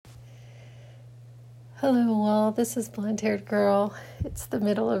Hello, well, this is Blonde-Haired Girl. It's the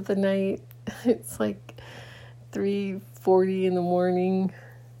middle of the night. It's like 3:40 in the morning,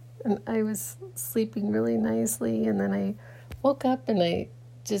 and I was sleeping really nicely, and then I woke up and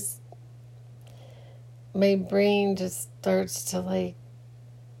my brain just starts to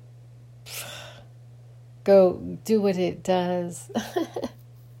go do what it does.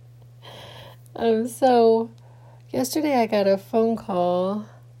 So yesterday I got a phone call.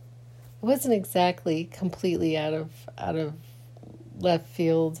 It wasn't exactly completely out of left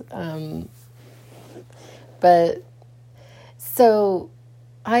field, but so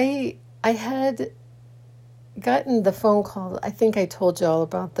I had gotten the phone call. I think I told you all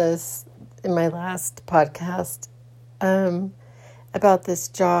about this in my last podcast, about this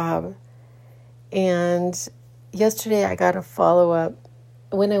job, and yesterday I got a follow-up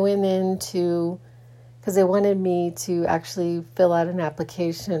when I went into, because they wanted me to actually fill out an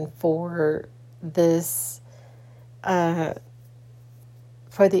application for this, for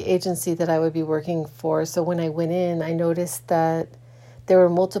the agency that I would be working for. So when I went in, I noticed that there were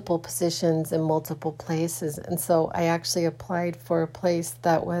multiple positions in multiple places. And so I actually applied for a place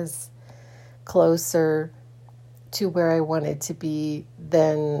that was closer to where I wanted to be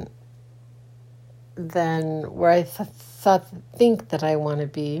than where I think that I want to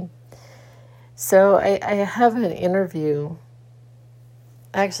be. So I have an interview.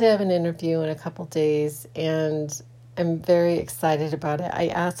 I actually have an interview in a couple days, and I'm very excited about it. I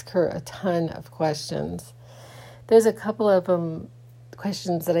asked her a ton of questions. There's a couple of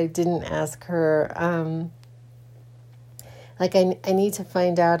questions that I didn't ask her. I need to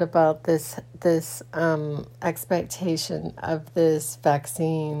find out about this expectation of this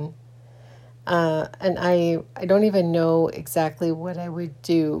vaccine. And I don't even know exactly what I would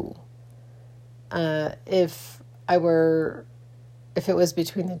do. If it was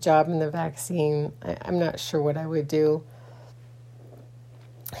between the job and the vaccine, I'm not sure what I would do.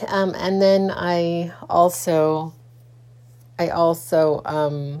 And then I also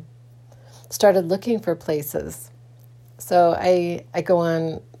started looking for places. So I go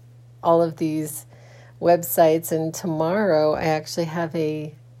on all of these websites, and tomorrow I actually have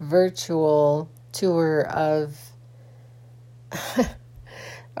a virtual tour of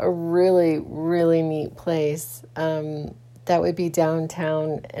a really, really neat place. That would be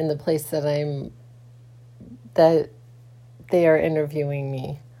downtown in the place that they are interviewing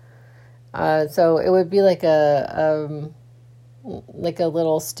me. So it would be like a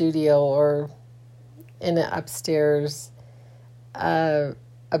little studio or in an upstairs,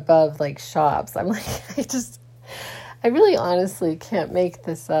 above like shops. I'm like, I really honestly can't make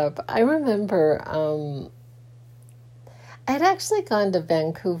this up. I remember, I had actually gone to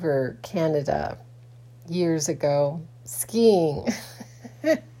Vancouver, Canada, years ago, skiing.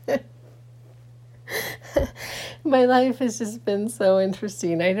 My life has just been so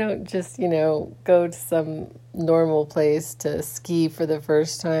interesting. I don't just, go to some normal place to ski for the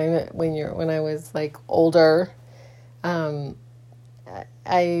first time when I was like older. I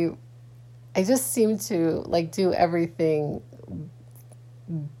just seem to do everything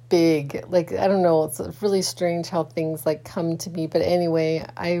big. I don't know, it's really strange how things come to me. But anyway,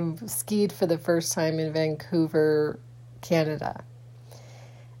 I skied for the first time in Vancouver, Canada.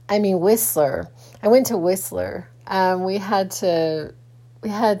 I mean, Whistler. I went to Whistler. We had to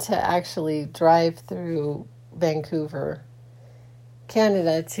actually drive through Vancouver,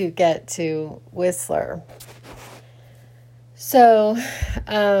 Canada to get to Whistler. So,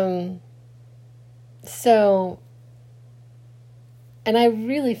 and I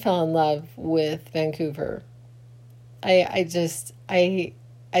really fell in love with Vancouver. I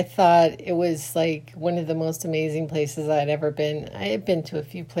thought it was one of the most amazing places I'd ever been. I had been to a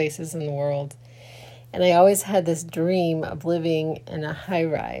few places in the world, and I always had this dream of living in a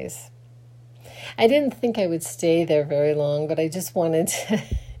high-rise. I didn't think I would stay there very long, but I just wanted to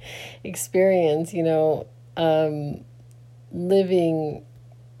experience, living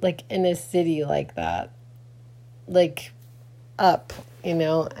in a city like that, up, and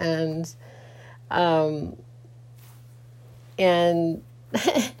and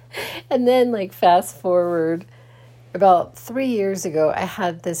then fast forward about 3 years ago, I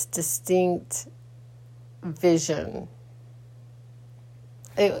had this distinct vision.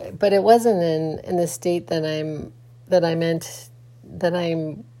 But it wasn't in the state that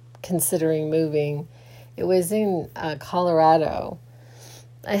I'm considering moving. It was in Colorado.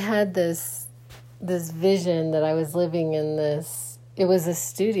 I had this vision that I was living in this. It was a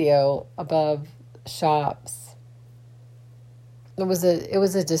studio above shops. It was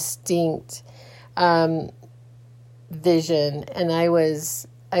a distinct vision, and I was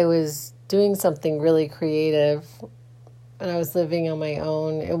doing something really creative, and I was living on my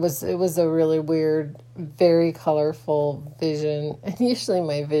own. It was a really weird, very colorful vision, and usually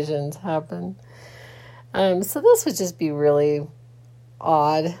my visions happen. So this would just be really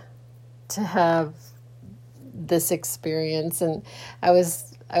odd to have this experience, and I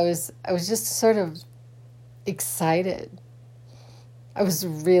was just sort of excited. I was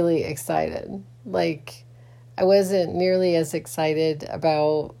really excited. Like, I wasn't nearly as excited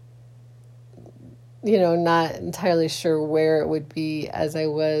about, not entirely sure where it would be as I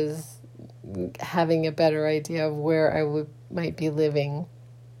was having a better idea of where I might be living.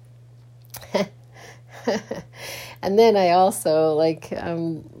 And then I also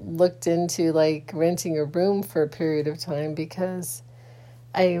looked into renting a room for a period of time, because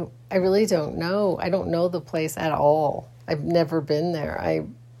I really don't know. I don't know the place at all. I've never been there. I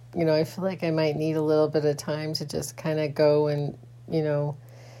feel like I might need a little bit of time to just kind of go and,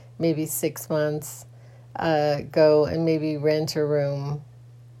 maybe 6 months, go and maybe rent a room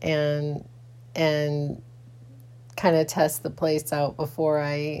and kind of test the place out before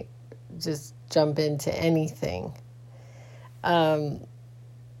I just jump into anything. The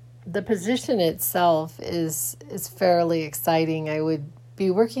position itself is fairly exciting. I would be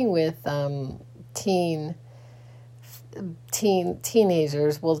working with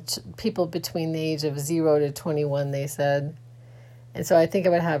teenagers, people between the age of 0 to 21, they said. And so I think I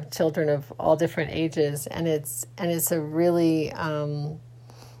would have children of all different ages, and it's a really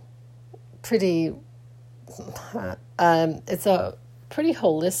pretty it's a pretty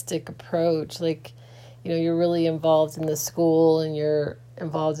holistic approach. You're really involved in the school, and you're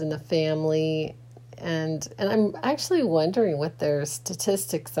involved in the family, and I'm actually wondering what their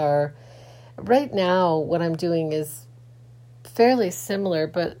statistics are. Right now, what I'm doing is fairly similar,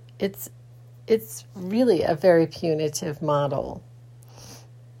 but it's really a very punitive model.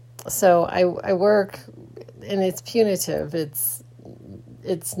 So I work, and it's punitive. It's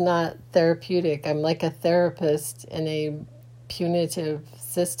not therapeutic. I'm like a therapist in a punitive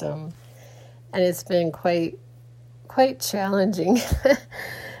system, and it's been quite challenging.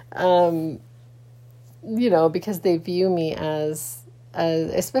 Because they view me as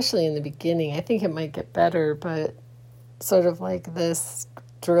especially in the beginning. I think it might get better, but sort of like this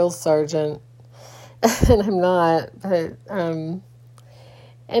drill sergeant, and I'm not. But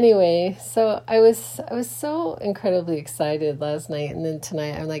anyway, so I was so incredibly excited last night, and then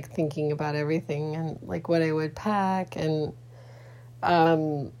tonight I'm thinking about everything and what I would pack and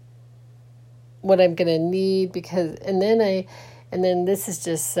what I'm gonna need, because and then this is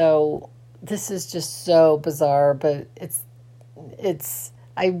just so bizarre, but it's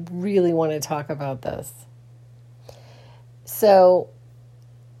I really want to talk about this. So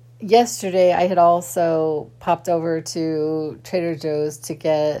yesterday I had also popped over to Trader Joe's to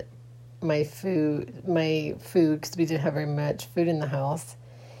get my food because we didn't have very much food in the house,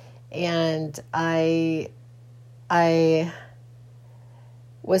 and I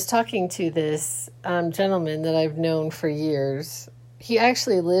was talking to this gentleman that I've known for years. He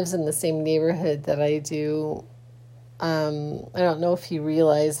actually lives in the same neighborhood that I do. I don't know if he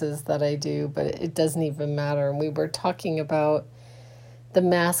realizes that I do, but it doesn't even matter. And we were talking about the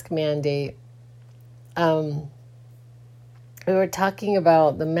mask mandate. We were talking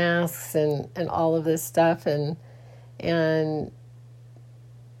about the masks and all of this stuff, and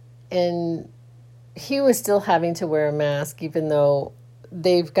he was still having to wear a mask, even though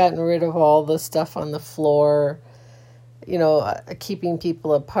they've gotten rid of all the stuff on the floor, keeping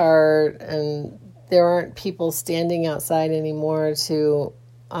people apart, and there aren't people standing outside anymore to,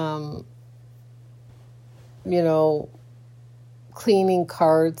 cleaning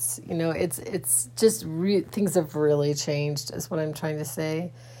carts. It's just things have really changed, is what I'm trying to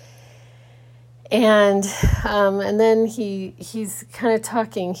say. And then he's kind of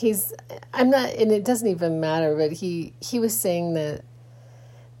talking. I'm not, and it doesn't even matter, but he was saying that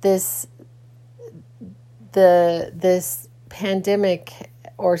this pandemic,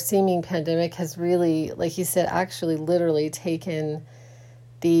 or seeming pandemic, has really, like he said, actually literally taken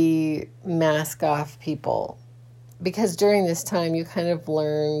the mask off people. Because during this time, you kind of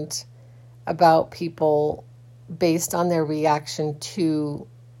learned about people based on their reaction to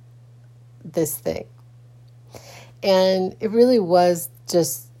this thing. And it really was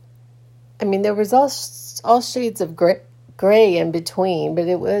just, there was all shades of gray in between, but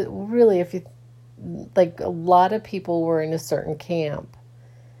it was really, if you, a lot of people were in a certain camp.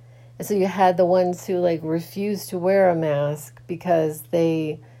 And so you had the ones who refused to wear a mask because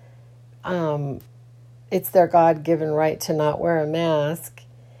they, it's their God-given right to not wear a mask,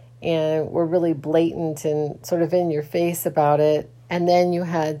 and were really blatant and sort of in your face about it. And then you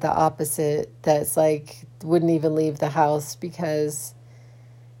had the opposite that's like wouldn't even leave the house because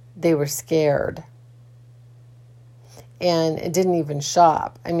they were scared. And it didn't even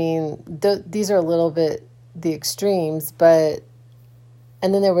shop. I mean, these are a little bit the extremes, but,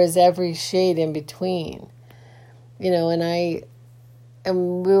 and then there was every shade in between,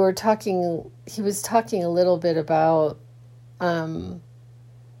 and we were talking, he was talking a little bit about, it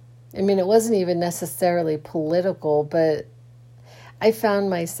wasn't even necessarily political, but I found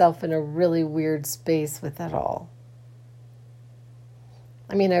myself in a really weird space with it all.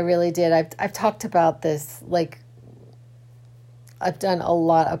 I really did. I've talked about this, like, I've done a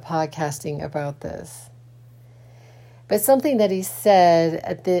lot of podcasting about this. But something that he said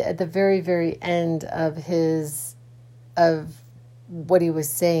at the very, very end of what he was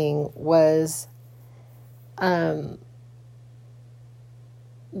saying was,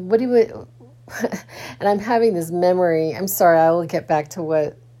 what he would, and I'm having this memory. I'm sorry, I will get back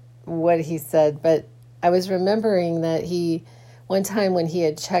to what he said, but I was remembering that one time when he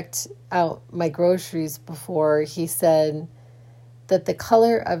had checked out my groceries before, he said that the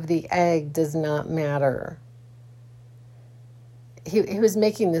color of the egg does not matter. He was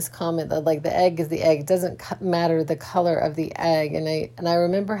making this comment that, like, the egg is the egg. It doesn't matter the color of the egg. And I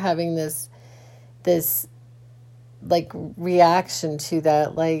remember having this like reaction to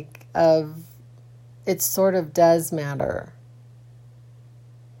that, like, of it sort of does matter.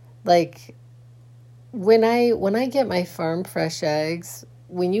 Like, when I get my farm fresh eggs,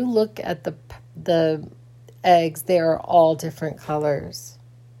 when you look at the eggs, they are all different colors.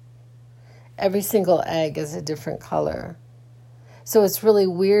 Every single egg is a different color. So it's really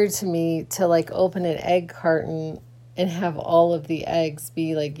weird to me to, like, open an egg carton and have all of the eggs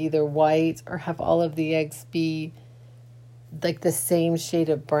be, like, either white or have all of the eggs be, like, the same shade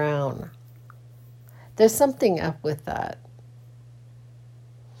of brown. There's something up with that.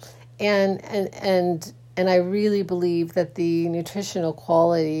 And I really believe that the nutritional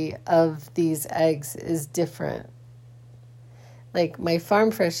quality of these eggs is different. Like, my farm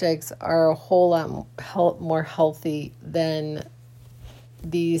fresh eggs are a whole lot more healthy than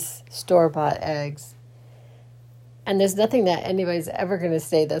these store-bought eggs. And there's nothing that anybody's ever going to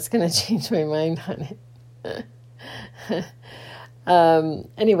say that's going to change my mind on it.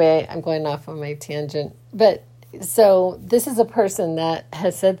 Anyway, I'm going off on my tangent. But so this is a person that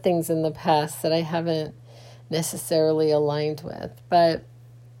has said things in the past that I haven't necessarily aligned with. But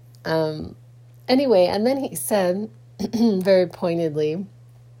anyway, and then he said very pointedly,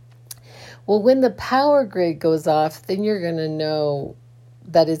 well, when the power grid goes off, then you're going to know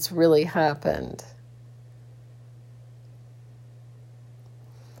that it's really happened.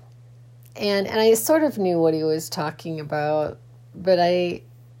 And I sort of knew what he was talking about, but and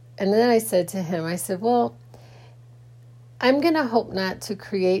then I said to him, I said, well, I'm going to hope not to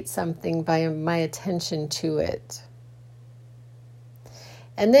create something by my attention to it.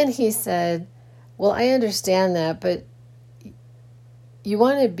 And then he said, well, I understand that, but you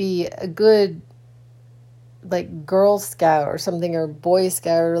want to be a good, like, Girl Scout or something, or Boy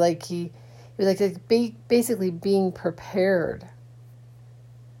Scout, or like he was like basically being prepared.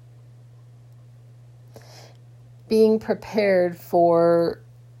 Being prepared for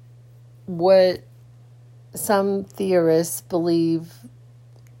what some theorists believe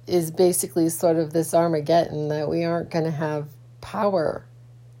is basically sort of this Armageddon, that we aren't going to have power.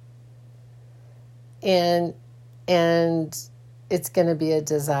 And it's going to be a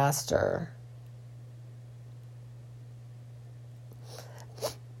disaster.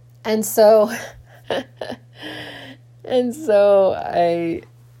 And so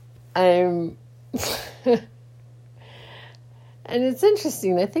I'm and it's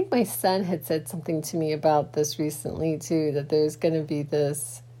interesting. I think my son had said something to me about this recently too, that there's going to be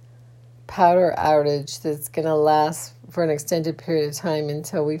this power outage that's going to last for an extended period of time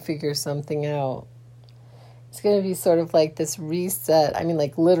until we figure something out. It's going to be sort of like this reset,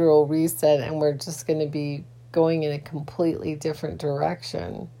 like literal reset, and we're just going to be going in a completely different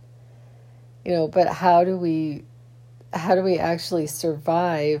direction. But how do we actually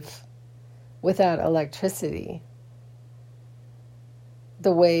survive without electricity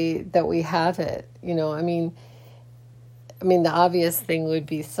the way that we have it? The obvious thing would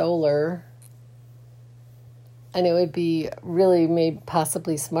be solar, and it would be really maybe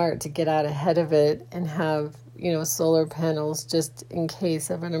possibly smart to get out ahead of it and have, solar panels just in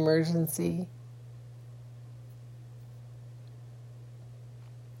case of an emergency.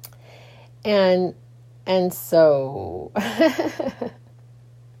 And so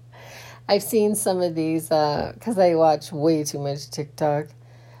I've seen some of these, because I watch way too much TikTok.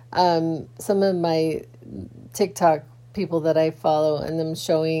 Some of my TikTok people that I follow, and them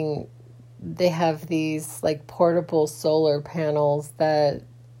showing they have these like portable solar panels that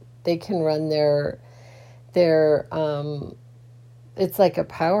they can run their it's like a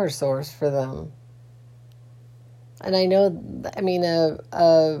power source for them. And I know, I mean, a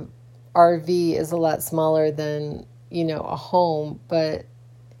RV is a lot smaller than, a home, but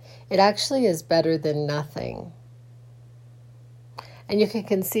it actually is better than nothing. And you can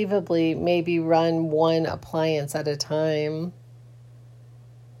conceivably maybe run one appliance at a time,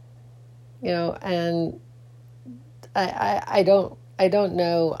 and I don't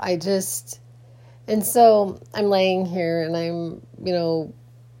know. And so I'm laying here and I'm,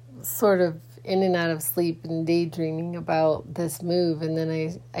 sort of in and out of sleep and daydreaming about this move. And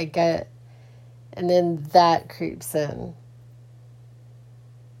then and then that creeps in.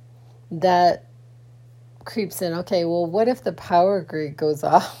 Okay, well, what if the power grid goes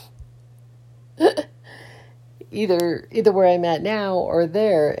off? either where I'm at now or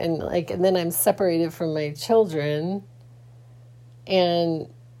there, and then I'm separated from my children. And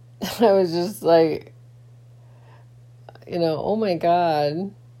I was just like, oh my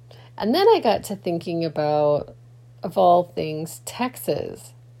God. And then I got to thinking about, of all things,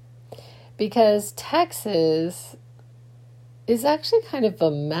 Texas. Because Texas is actually kind of a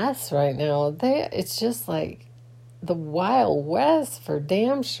mess right now. It's just like the Wild West for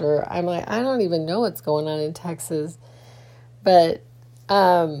damn sure. I'm like, I don't even know what's going on in Texas. But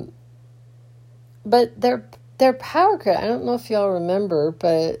their power grid, I don't know if y'all remember,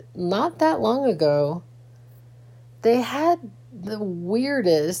 but not that long ago, they had the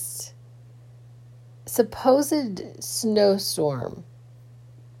weirdest supposed snowstorm.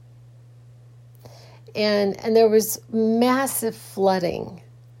 And there was massive flooding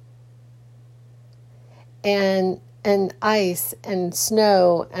and ice and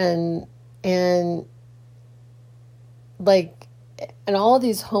snow and all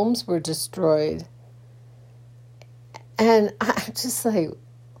these homes were destroyed. And I'm just like,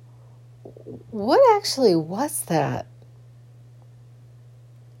 what actually was that?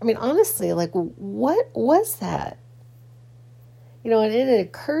 I mean, honestly, like, what was that? And it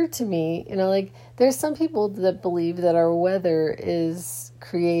occurred to me, there's some people that believe that our weather is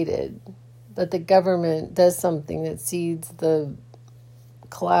created, that the government does something that seeds the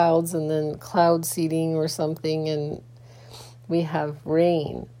clouds and then cloud seeding or something, and we have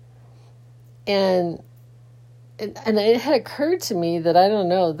rain. And it had occurred to me that, I don't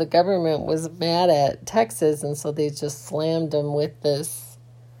know, the government was mad at Texas, and so they just slammed them with this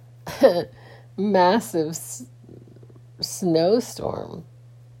massive snowstorm.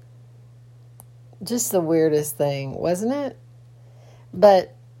 Just the weirdest thing, wasn't it?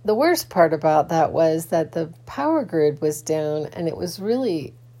 But the worst part about that was that the power grid was down, and it was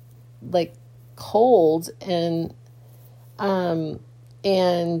really like cold, and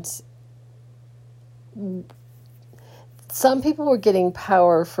some people were getting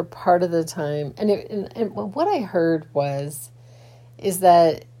power for part of the time. And what I heard is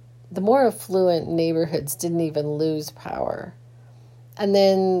that the more affluent neighborhoods didn't even lose power. And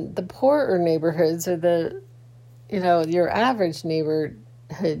then the poorer neighborhoods, or your average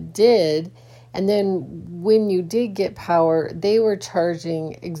neighborhood did. And then when you did get power, they were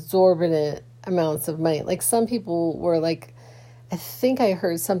charging exorbitant amounts of money. Like, some people were like, I think I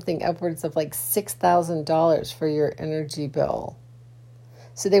heard something upwards of like $6,000 for your energy bill.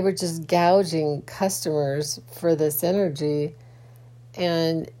 So they were just gouging customers for this energy.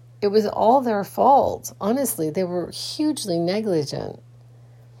 And it was all their fault. Honestly, they were hugely negligent.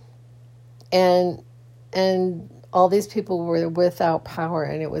 And all these people were without power,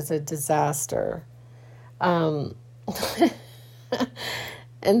 and it was a disaster. And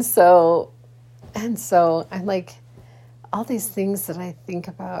so I'm like, all these things that I think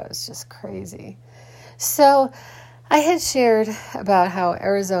about is just crazy. So I had shared about how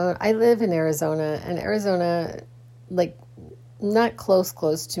I live in Arizona, and Arizona, like, not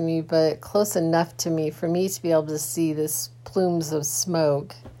close to me, but close enough to me for me to be able to see this plumes of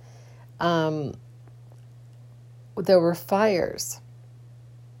smoke. There were fires.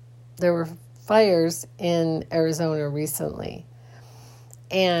 There were fires in Arizona recently.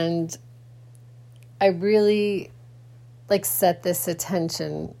 And I really set this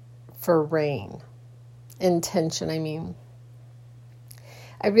intention for rain. Intention, I mean.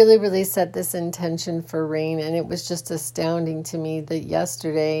 I really, really set this intention for rain, and it was just astounding to me that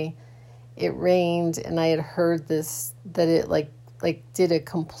yesterday it rained, and I had heard that it did a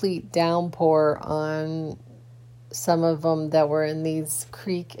complete downpour on some of them that were in these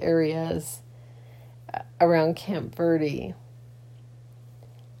creek areas around Camp Verde.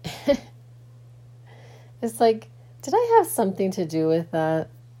 It's like Did I have something to do with that?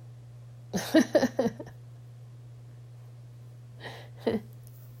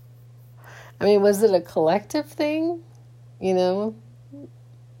 I mean, was it a collective thing? You know,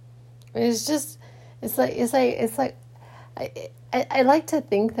 it's just, it's like, I like to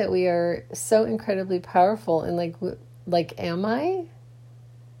think that we are so incredibly powerful, and am I?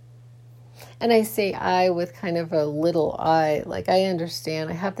 And I say I with kind of a little I, like I understand,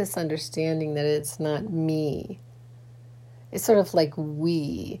 I have this understanding that it's not me. It's sort of like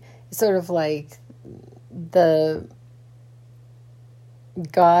we. It's sort of like the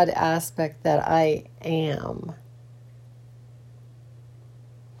God aspect that I am.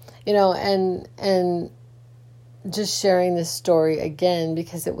 You know, and just sharing this story again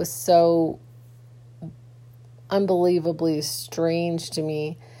because it was so unbelievably strange to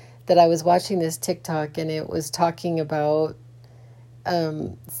me that I was watching this TikTok and it was talking about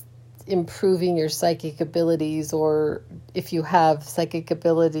improving your psychic abilities, or if you have psychic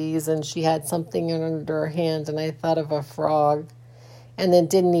abilities, and she had something under her hand, and I thought of a frog and then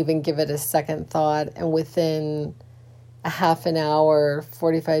didn't even give it a second thought, and within a half an hour,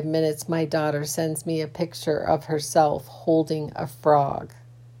 45 minutes, my daughter sends me a picture of herself holding a frog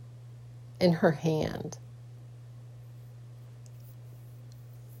in her hand.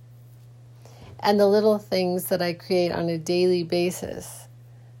 And the little things that I create on a daily basis.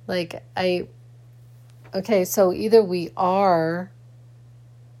 So either we are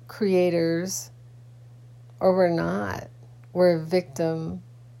creators or we're not. We're a victim.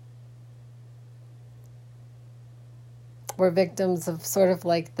 We're victims of sort of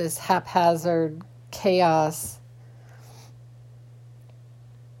like this haphazard chaos.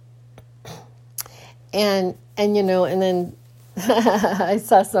 And then I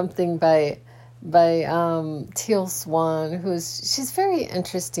saw something by Teal Swan, she's very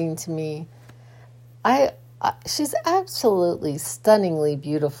interesting to me. She's absolutely stunningly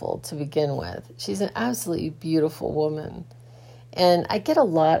beautiful to begin with. She's an absolutely beautiful woman. And I get a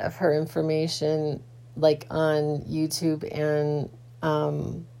lot of her information like on YouTube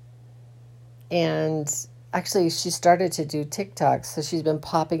and actually she started to do TikTok, so she's been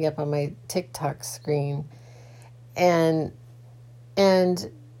popping up on my TikTok screen. And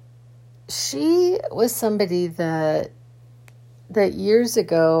she was somebody that years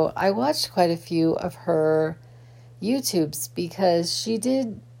ago I watched quite a few of her YouTubes because she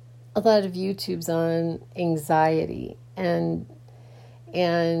did a lot of YouTubes on anxiety and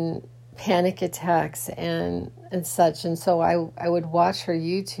panic attacks and such, and so I would watch her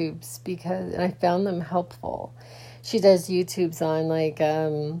YouTubes and I found them helpful. She does YouTubes on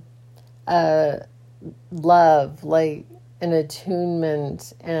love, like an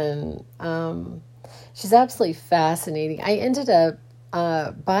attunement, and she's absolutely fascinating. I ended up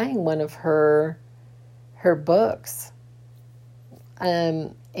buying one of her books,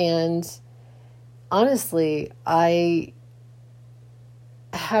 and honestly, I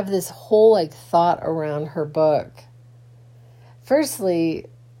have this whole thought around her book. Firstly,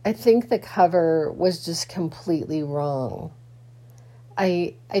 I think the cover was just completely wrong.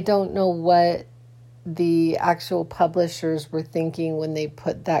 I don't know what the actual publishers were thinking when they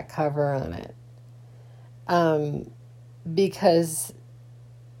put that cover on it. Because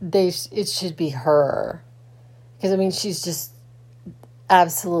it should be her. Because she's just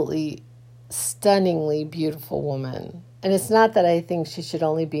absolutely stunningly beautiful woman. And it's not that I think she should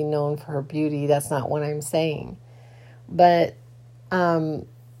only be known for her beauty. That's not what I'm saying. But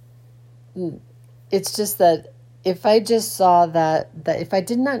it's just that if I just saw that if I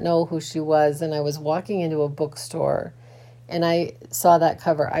did not know who she was and I was walking into a bookstore and I saw that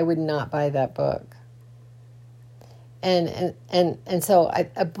cover, I would not buy that book. And so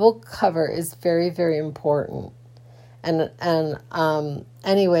a book cover is very, very important. And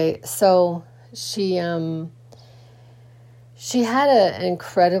anyway, so she had an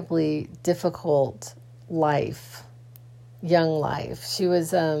incredibly difficult young life. She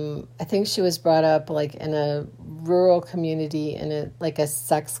was, I think she was brought up in a rural community in a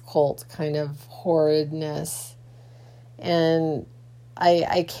sex cult kind of horridness. And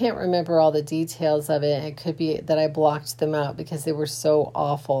I can't remember all the details of it. It could be that I blocked them out because they were so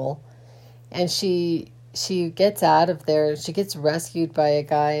awful. And she gets out of there. She gets rescued by a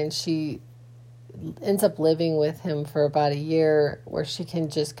guy, and she ends up living with him for about a year where she can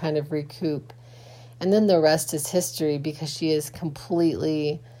just kind of recoup. And then the rest is history because she has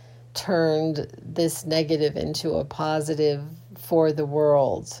completely turned this negative into a positive for the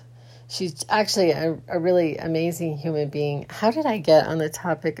world. She's actually a really amazing human being. How did I get on the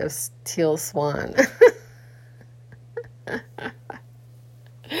topic of Teal Swan?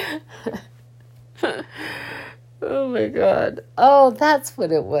 my God. Oh, that's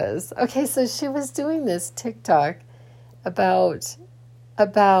what it was. Okay, so she was doing this TikTok about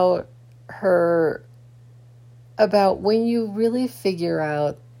her, about when you really figure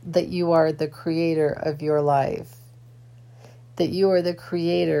out that you are the creator of your life, that you are the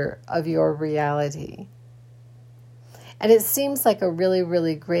creator of your reality. And it seems like a really,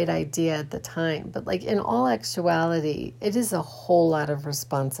 really great idea at the time, but like in all actuality, it is a whole lot of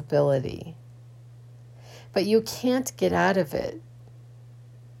responsibility. But you can't get out of it.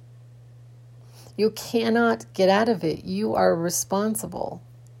 You cannot get out of it. You are responsible.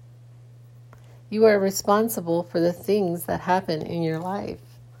 You are responsible for the things that happen in your life.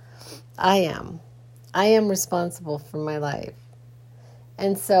 I am. I am responsible for my life.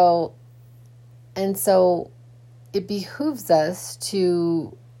 And so it behooves us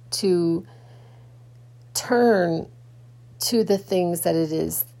to turn to the things that it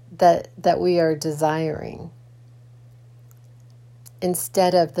is that we are desiring,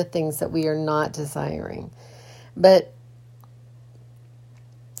 instead of the things that we are not desiring. But,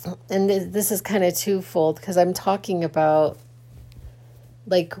 and this is kind of twofold, because I'm talking about,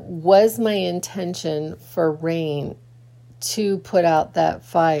 like, was my intention for rain to put out that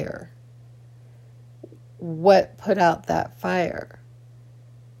fire? What put out that fire?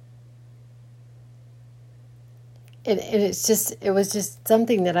 It was just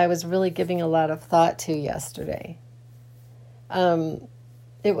something that I was really giving a lot of thought to yesterday.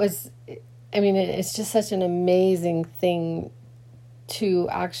 It's just such an amazing thing to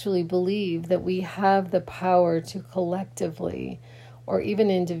actually believe that we have the power to collectively, or even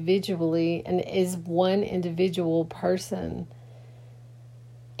individually, and is one individual person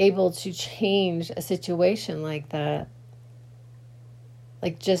able to change a situation like that?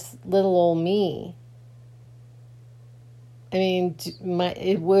 Like just little old me. I mean, did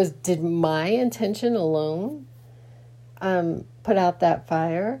my intention alone put out that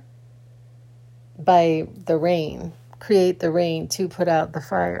fire? By the rain, create the rain to put out the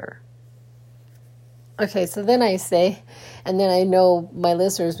fire. Okay, so then I say, and then I know my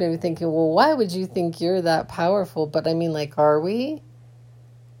listeners may be thinking, well, why would you think you're that powerful? But I mean, like, are we?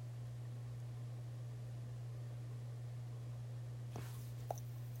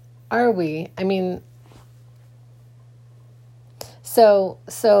 Are we? I mean, so,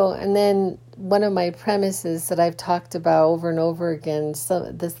 and then one of my premises that I've talked about over and over again,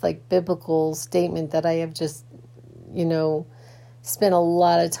 so this like biblical statement that I have just, spent a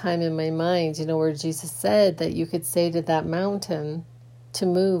lot of time in my mind, where Jesus said that you could say to that mountain to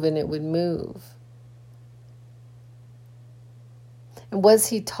move and it would move. And was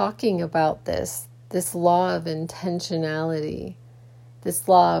he talking about this law of intentionality, this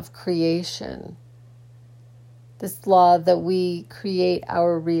law of creation, this law that we create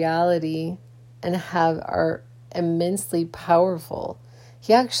our reality and are immensely powerful?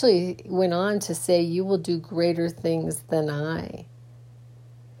 He actually went on to say, you will do greater things than I.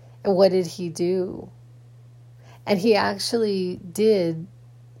 And what did he do? And he actually did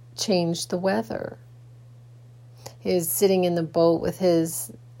change the weather. He was sitting in the boat with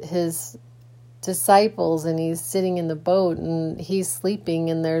his disciples, and he's sitting in the boat and he's sleeping,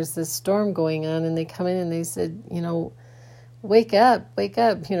 and there's this storm going on, and they come in and they said, wake up,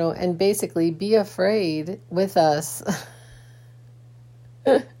 and basically be afraid with us.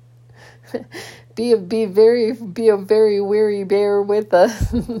 be a very weary bear with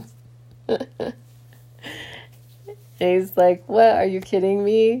us. And he's like, what, are you kidding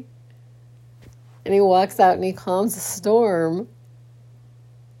me? And he walks out and he calms the storm,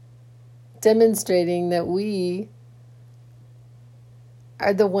 demonstrating that we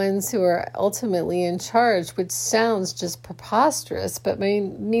are the ones who are ultimately in charge, which sounds just preposterous, but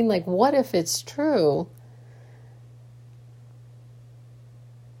mean like, what if it's true?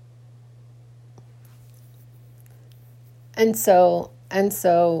 And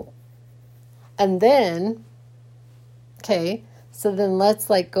then, okay, so then let's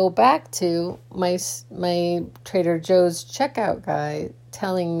go back to my Trader Joe's checkout guy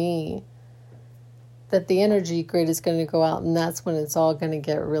telling me that the energy grid is going to go out, and that's when it's all going to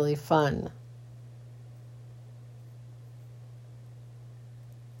get really fun.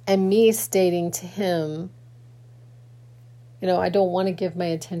 And me stating to him, I don't want to give my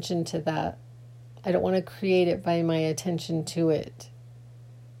attention to that. I don't want to create it by my attention to it.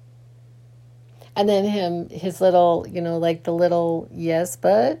 And then his little, the little, yes,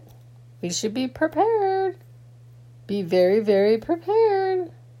 but we should be prepared. Be very, very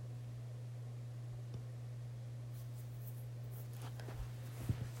prepared.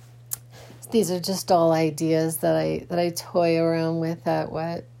 These are just all ideas that I toy around with at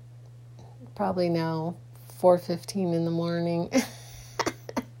probably now 4:15 in the morning.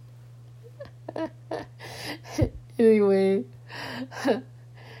 Anyway,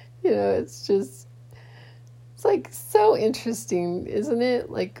 it's like so interesting, isn't it?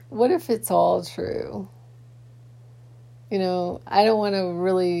 Like, what if it's all true? I don't want to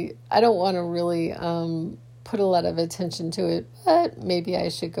really put a lot of attention to it, but maybe I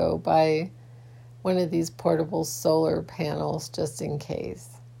should go buy one of these portable solar panels just in case.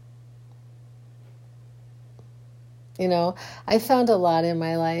 I found a lot in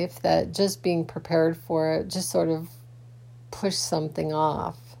my life that just being prepared for it just sort of pushed something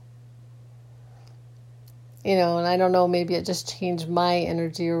off. And I don't know, maybe it just changed my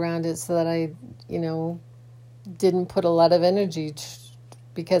energy around it so that I, didn't put a lot of energy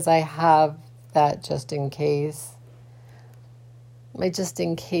because I have that just in case. My just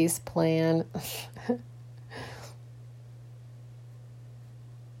in case plan.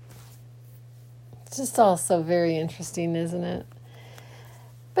 It's just all so very interesting, isn't it?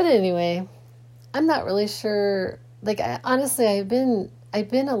 But anyway, I'm not really sure. Like, honestly, I've been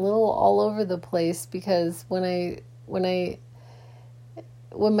a little all over the place because when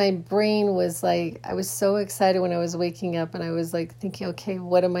my brain was like, I was so excited when I was waking up and I was like thinking, okay,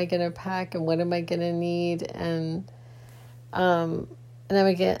 what am I going to pack and what am I going to need? And am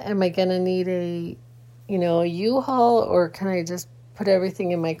I going to need a U-Haul, or can I just put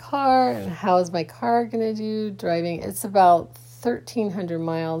everything in my car? And how is my car going to do driving? It's about 1,300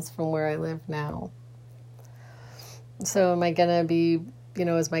 miles from where I live now. So am I going to be,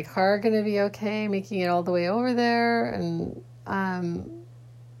 is my car going to be okay making it all the way over there? And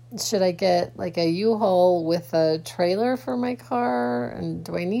should I get like a U-Haul with a trailer for my car? And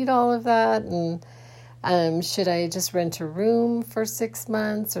do I need all of that? And should I just rent a room for 6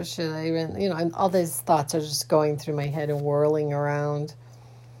 months, or should I rent, all these thoughts are just going through my head and whirling around.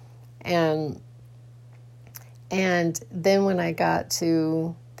 And then when I got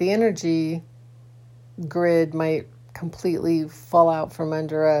to the energy grid might completely fall out from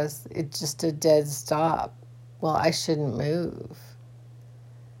under us, it's just a dead stop. Well, I shouldn't move.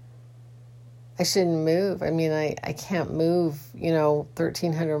 I mean, I can't move,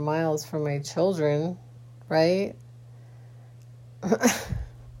 1,300 miles from my children, right?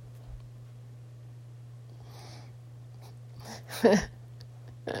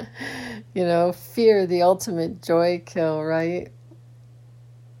 Fear, the ultimate joy kill, right?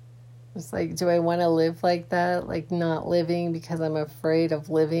 It's like, do I want to live like that? Like not living because I'm afraid of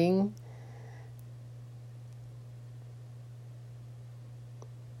living?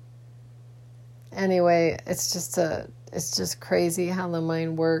 Anyway, it's just crazy how the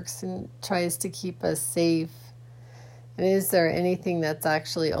mind works and tries to keep us safe. And is there anything that's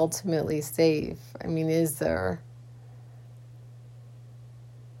actually ultimately safe? I mean, is there?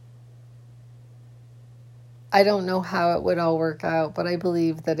 I don't know how it would all work out, but I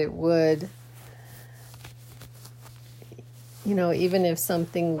believe that it would. Even if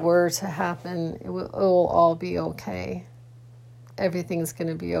something were to happen, it will all be okay. Everything's going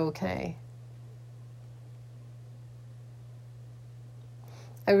to be okay.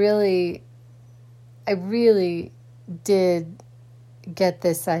 I really did get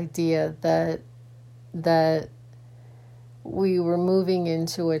this idea that we were moving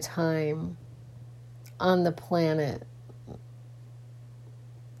into a time on the planet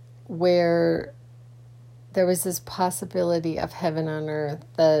where there was this possibility of heaven on earth,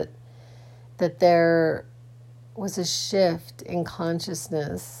 that there was a shift in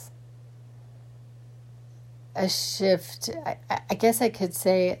consciousness, a shift, I guess I could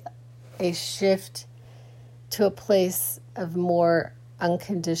say a shift to a place of more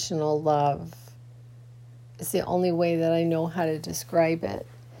unconditional love. It's the only way that I know how to describe it.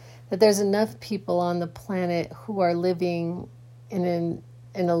 That there's enough people on the planet who are living in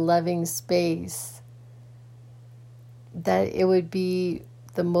a loving space that it would be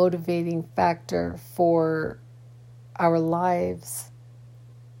the motivating factor for our lives.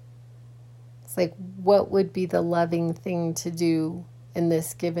 It's like, what would be the loving thing to do in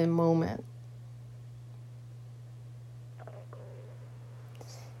this given moment?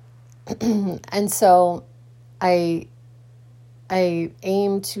 And so I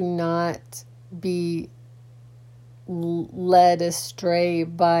aim to not be led astray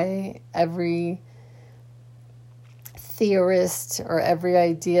by every theorist or every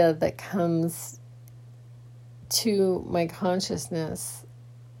idea that comes to my consciousness.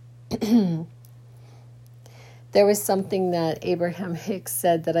 There was something that Abraham Hicks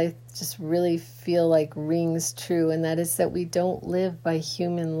said that I just really feel like rings true, and that is that we don't live by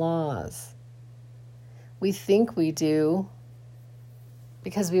human laws. We think we do,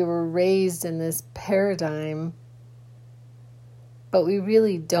 because we were raised in this paradigm, but we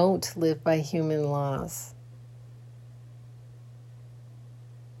really don't live by human laws.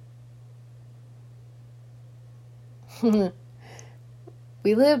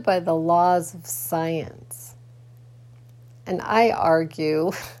 We live by the laws of science. And I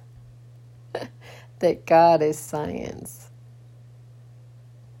argue that God is science.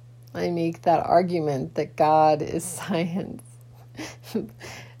 I make that argument that God is science.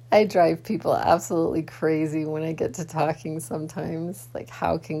 I drive people absolutely crazy when I get to talking sometimes. Like,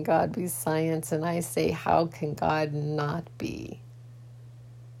 how can God be science? And I say, how can God not be?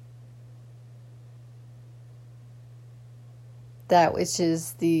 That which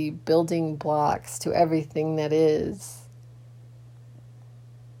is the building blocks to everything that is.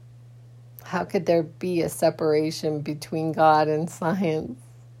 How could there be a separation between God and science?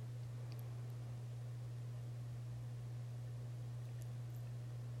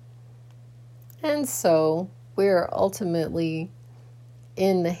 And so we're ultimately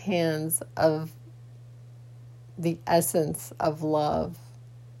in the hands of the essence of love.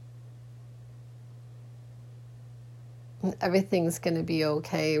 And everything's going to be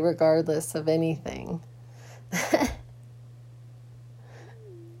okay regardless of anything.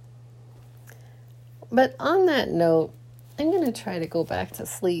 But on that note, I'm going to try to go back to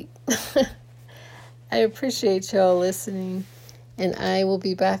sleep. I appreciate y'all listening, and I will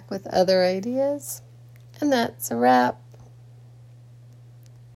be back with other ideas. And that's a wrap.